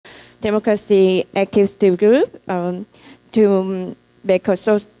democracy activist group to make a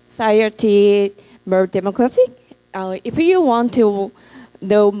society more democratic. If you want to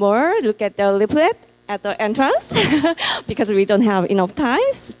know more, look at the leaflet at the entrance because we don't have enough time.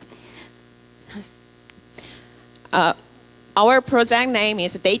 Our project name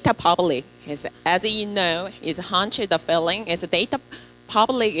is Data Public. As you know, it's hunched the feeling. It's Data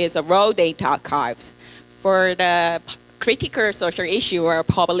Public is a raw data archives for the critical social issue or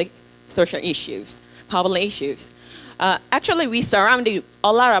public social issues, public issues. Actually, we surrounded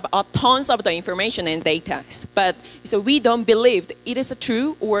a lot of tons of the information and data, but so we don't believe it is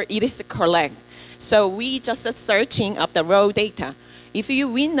true or it is correct. So we just searching of the raw data. If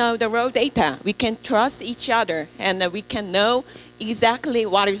we know the raw data, we can trust each other and we can know exactly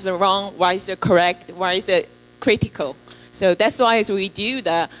what is wrong, what is correct, what is critical. So that's why we do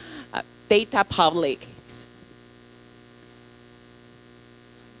the data public.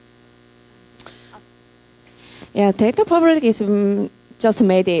 Yeah, data public is just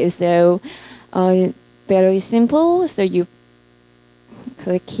made it so very simple. So you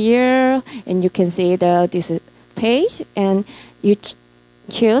click here and you can see this page and you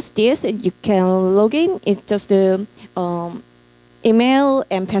choose this and you can log in. It's just the email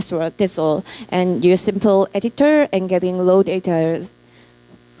and password, that's all. And use simple editor and getting low data.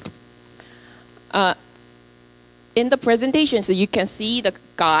 In the presentation, so you can see the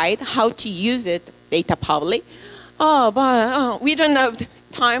guide, how to use it, data public. Oh, but we don't have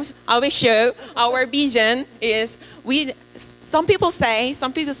times. I will show our vision is some people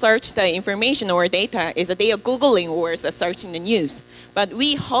search the information or data is they are Googling or searching the news. But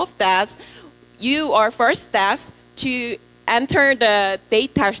we hope that you are first steps to enter the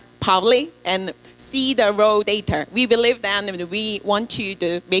data public and see the raw data. We believe that we want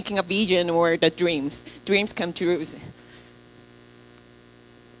to making a vision or the dreams come true.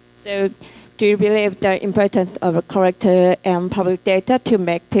 So do you believe the importance of correct and public data to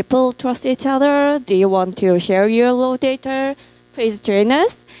make people trust each other? Do you want to share your raw data? Please join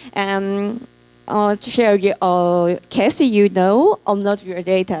us and share your case you know or not your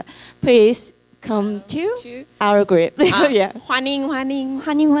data. Please come to our group. Yeah. 欢迎欢迎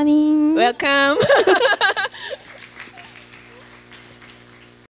欢迎欢迎 Welcome.